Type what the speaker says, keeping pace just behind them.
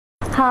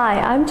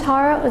Hi, I'm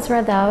Tara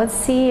Uzra Dawood,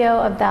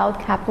 CEO of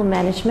Dawood Capital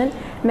Management,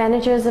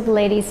 managers of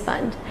Ladies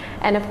Fund,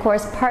 and of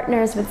course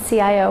partners with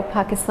CIO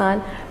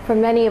Pakistan for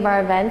many of our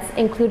events,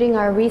 including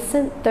our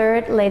recent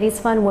third Ladies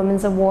Fund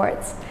Women's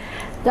Awards.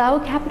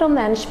 Dawood Capital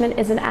Management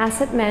is an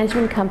asset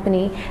management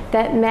company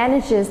that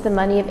manages the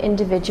money of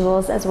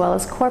individuals as well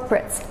as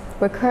corporates.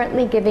 We're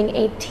currently giving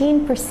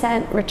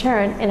 18%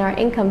 return in our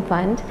income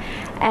fund,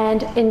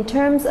 and in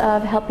terms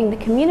of helping the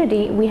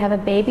community, we have a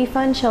baby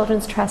fund,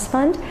 children's trust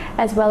fund,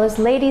 as well as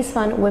ladies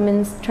fund,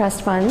 women's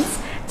trust funds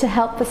to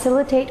help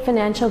facilitate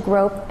financial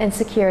growth and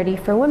security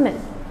for women.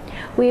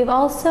 We've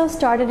also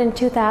started in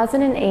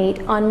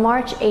 2008, on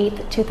March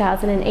 8th,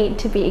 2008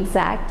 to be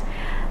exact,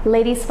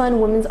 Ladies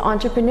Fund Women's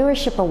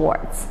Entrepreneurship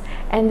Awards,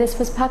 and this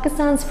was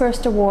Pakistan's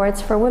first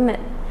awards for women.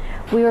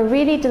 We were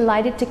really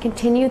delighted to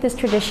continue this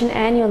tradition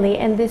annually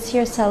and this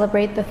year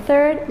celebrate the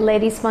third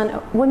Ladies Fund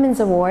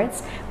Women's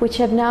Awards, which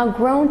have now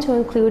grown to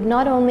include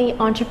not only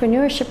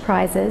entrepreneurship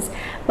prizes,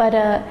 but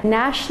a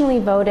nationally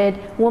voted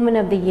Woman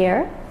of the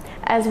Year,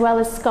 as well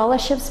as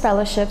scholarships,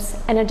 fellowships,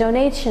 and a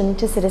donation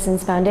to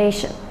Citizens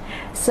Foundation.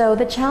 So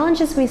the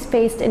challenges we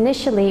faced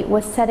initially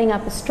was setting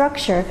up a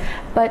structure,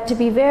 but to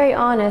be very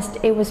honest,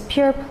 it was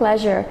pure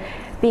pleasure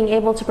being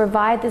able to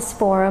provide this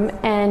forum,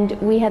 and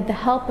we had the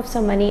help of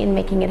so many in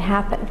making it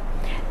happen.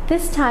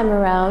 This time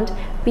around,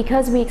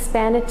 because we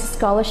expanded to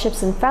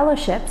scholarships and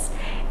fellowships,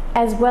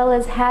 as well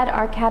as had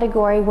our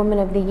category Woman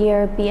of the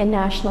Year be a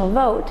national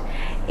vote,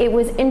 it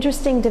was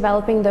interesting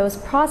developing those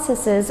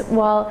processes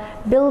while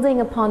building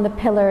upon the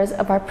pillars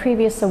of our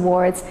previous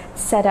awards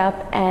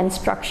setup and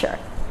structure.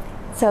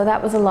 So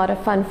that was a lot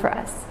of fun for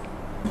us.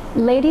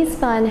 Ladies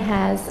Fund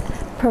has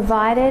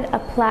provided a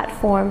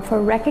platform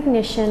for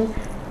recognition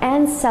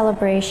and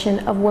celebration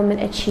of women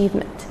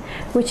achievement,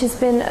 which has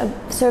been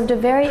served a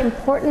very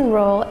important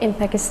role in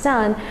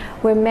Pakistan,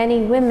 where many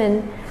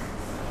women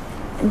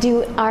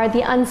are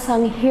the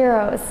unsung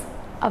heroes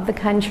of the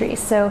country.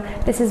 So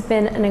this has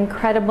been an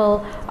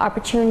incredible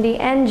opportunity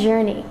and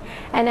journey.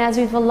 And as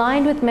we've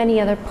aligned with many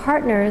other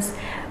partners,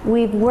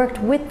 we've worked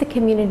with the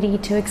community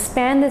to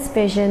expand this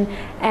vision,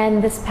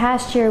 and this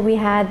past year we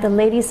had the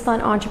Ladies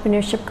Fund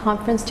Entrepreneurship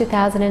Conference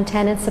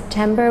 2010 in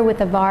September with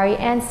Avari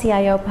and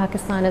CIO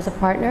Pakistan as a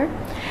partner.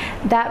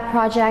 That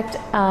project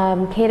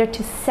catered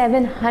to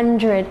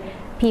 700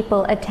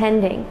 people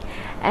attending,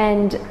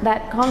 and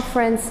that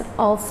conference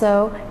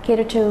also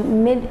catered to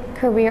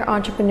mid-career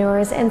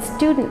entrepreneurs and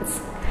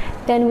students.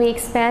 Then we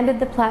expanded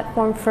the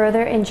platform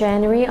further in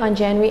January. On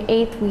January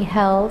 8th, we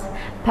held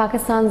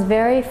Pakistan's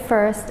very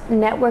first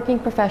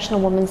networking professional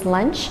women's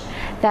lunch.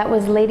 That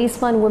was Ladies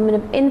Fund Women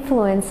of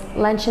Influence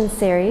luncheon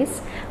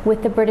series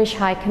with the British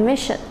High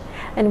Commission,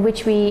 in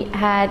which we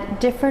had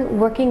different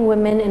working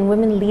women and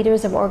women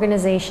leaders of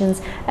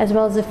organizations, as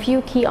well as a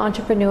few key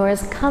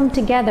entrepreneurs, come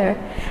together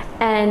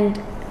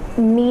and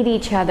meet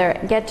each other,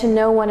 get to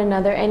know one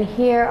another, and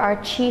hear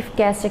our chief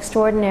guest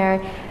extraordinaire,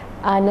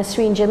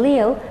 Nasreen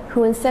Jalil,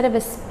 who instead of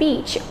a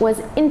speech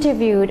was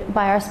interviewed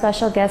by our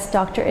special guest,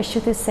 Dr.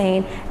 Ishrat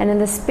Hussain, and in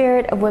the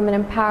spirit of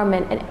women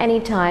empowerment at any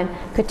time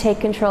could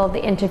take control of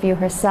the interview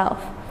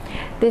herself.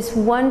 This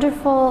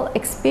wonderful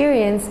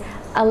experience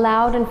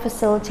allowed and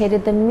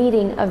facilitated the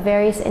meeting of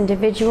various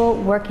individual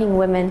working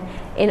women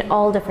in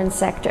all different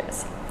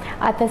sectors.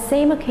 At the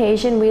same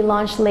occasion, we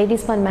launched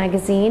Ladies Fund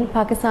Magazine,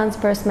 Pakistan's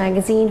first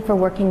magazine for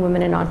working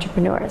women and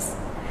entrepreneurs.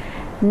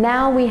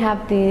 Now we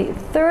have the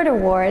third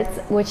awards,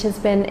 which has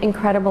been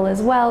incredible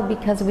as well,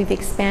 because we've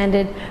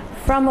expanded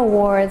from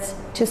awards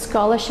to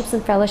scholarships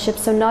and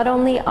fellowships. So not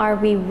only are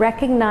we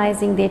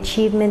recognizing the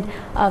achievement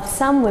of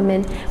some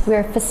women, we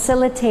are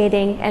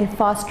facilitating and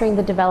fostering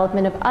the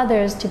development of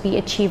others to be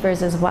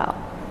achievers as well.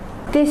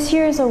 This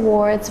year's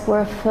awards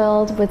were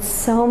filled with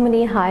so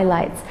many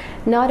highlights.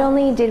 Not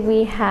only did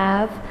we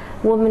have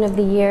Woman of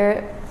the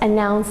Year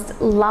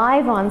announced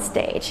live on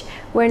stage,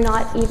 where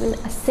not even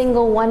a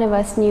single one of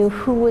us knew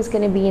who was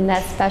going to be in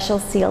that special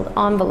sealed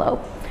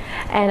envelope.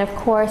 And of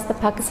course, the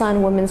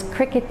Pakistan women's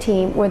cricket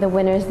team were the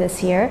winners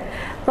this year.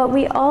 But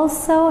we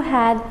also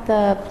had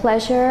the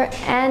pleasure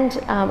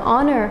and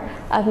honor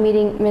of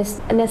meeting Miss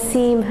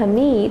Naseem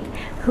Hamid,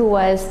 who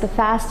was the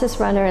fastest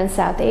runner in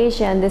South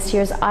Asia and this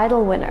year's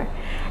Idol winner.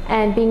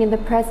 And being in the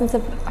presence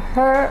of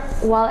her,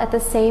 while at the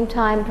same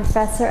time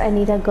Professor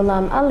Anita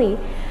Ghulam Ali,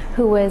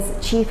 who was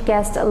chief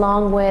guest,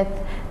 along with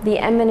the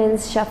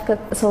eminence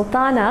Shafqat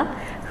Sultana,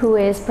 who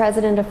is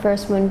president of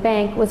First Women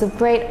Bank, was a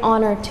great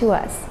honor to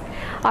us.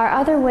 Our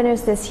other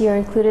winners this year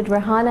included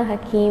Rahana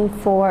Hakim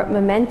for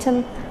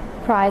Momentum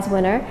Prize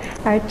winner.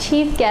 Our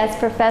chief guest,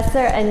 Professor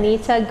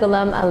Anita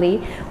Ghulam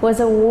Ali, was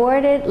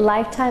awarded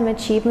Lifetime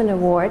Achievement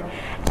Award,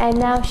 and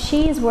now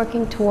she's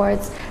working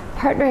towards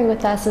partnering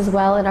with us as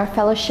well in our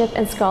fellowship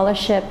and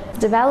scholarship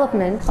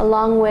development,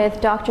 along with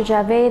Dr.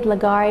 Javed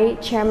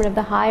Lagari, chairman of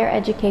the Higher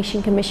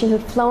Education Commission,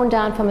 who'd flown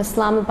down from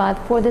Islamabad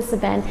for this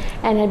event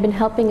and had been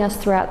helping us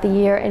throughout the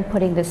year in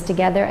putting this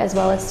together, as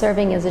well as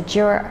serving as a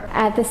juror.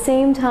 At the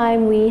same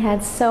time, we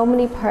had so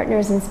many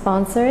partners and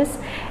sponsors,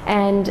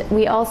 and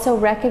we also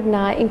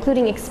recognized,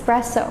 including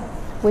Espresso,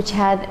 which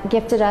had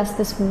gifted us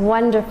this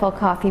wonderful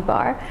coffee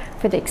bar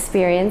for the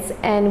experience.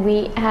 And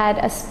we had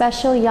a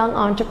special young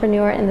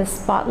entrepreneur in the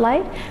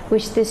spotlight,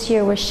 which this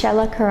year was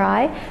Shella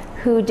Karai,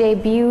 who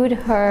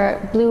debuted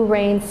her Blue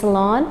Rain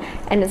salon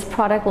and its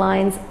product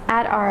lines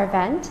at our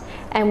event.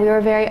 And we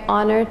were very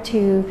honored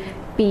to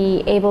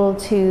be able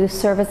to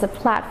serve as a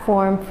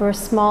platform for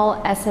small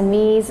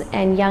SMEs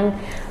and young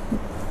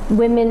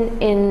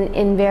women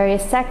in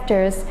various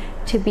sectors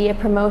to be a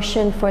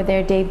promotion for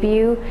their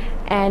debut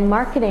and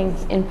marketing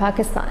in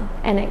Pakistan,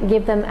 and it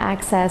give them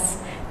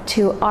access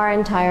to our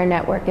entire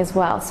network as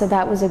well. So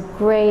that was a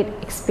great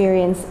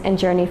experience and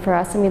journey for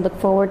us, and we look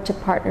forward to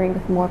partnering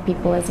with more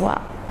people as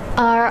well.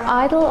 Our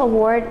Idol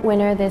Award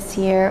winner this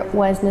year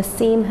was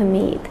Naseem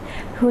Hamid,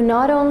 who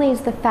not only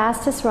is the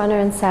fastest runner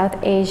in South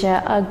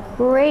Asia, a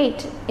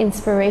great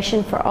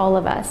inspiration for all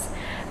of us,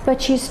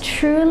 but she's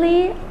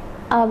truly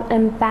an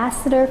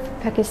ambassador for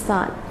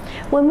Pakistan.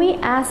 When we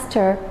asked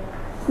her,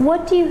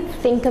 what do you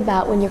think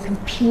about when you're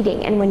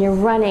competing and when you're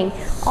running,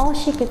 all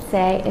she could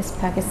say is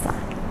Pakistan.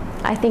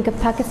 I think of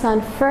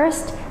Pakistan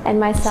first and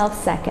myself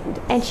second.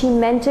 And she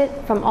meant it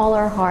from all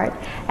her heart,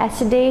 as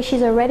today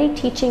she's already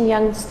teaching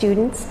young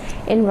students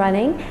in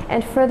running,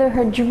 and further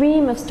her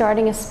dream of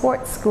starting a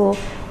sports school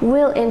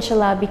will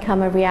inshallah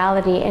become a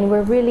reality, and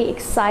we're really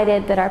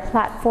excited that our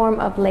platform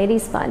of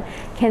Ladies Fund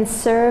can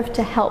serve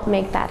to help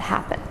make that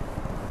happen.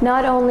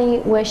 Not only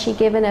was she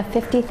given a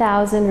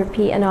 50,000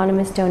 rupee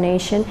anonymous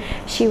donation,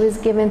 she was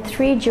given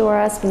 3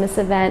 Joras from this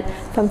event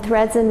from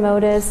Threads and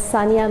Motives,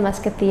 Sania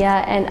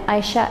Maskatia and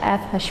Aisha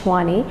F.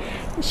 Hashwani.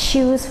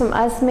 Shoes from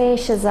Asme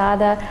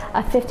Shahzada,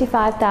 a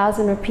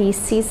 55,000 rupee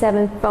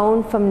C7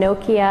 phone from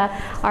Nokia,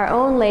 our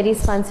own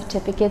Ladies Fund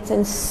certificates,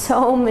 and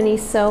so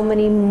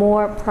many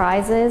more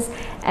prizes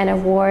and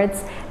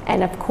awards,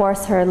 and of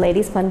course her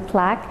Ladies Fund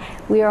plaque.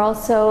 We are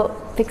also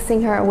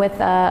fixing her with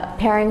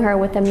pairing her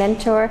with a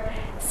mentor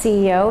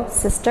CEO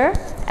sister,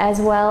 as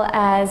well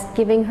as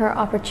giving her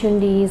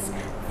opportunities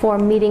for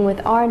meeting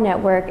with our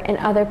network and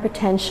other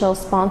potential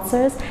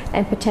sponsors,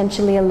 and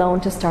potentially a loan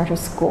to start her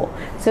school.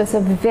 So it's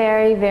a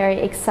very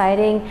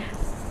exciting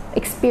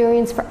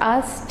experience for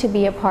us to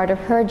be a part of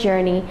her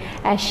journey,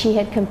 as she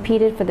had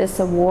competed for this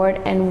award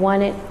and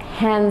won it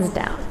hands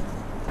down.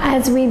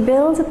 As we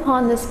build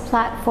upon this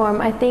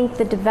platform, I think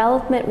the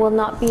development will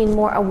not be in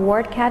more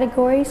award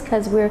categories,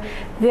 because we're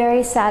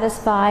very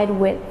satisfied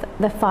with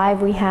the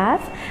 5 we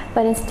have,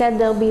 but instead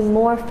there'll be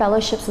more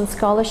fellowships and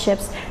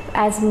scholarships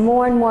as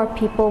more and more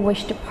people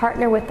wish to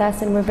partner with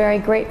us, and we're very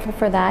grateful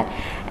for that.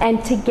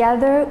 And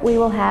together we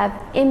will have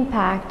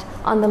impact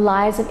on the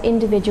lives of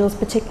individuals,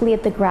 particularly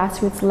at the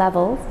grassroots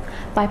level,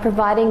 by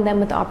providing them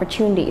with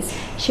opportunities.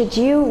 Should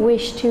you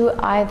wish to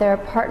either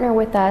partner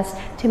with us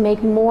to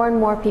make more and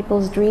more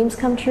people's dreams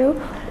come true,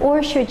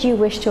 or should you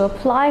wish to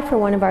apply for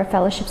one of our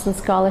fellowships and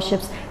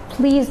scholarships,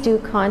 please do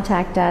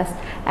contact us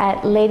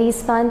at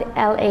ladiesfund,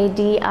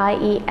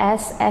 LADIESFUND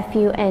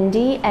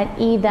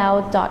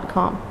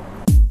 @edawood.com.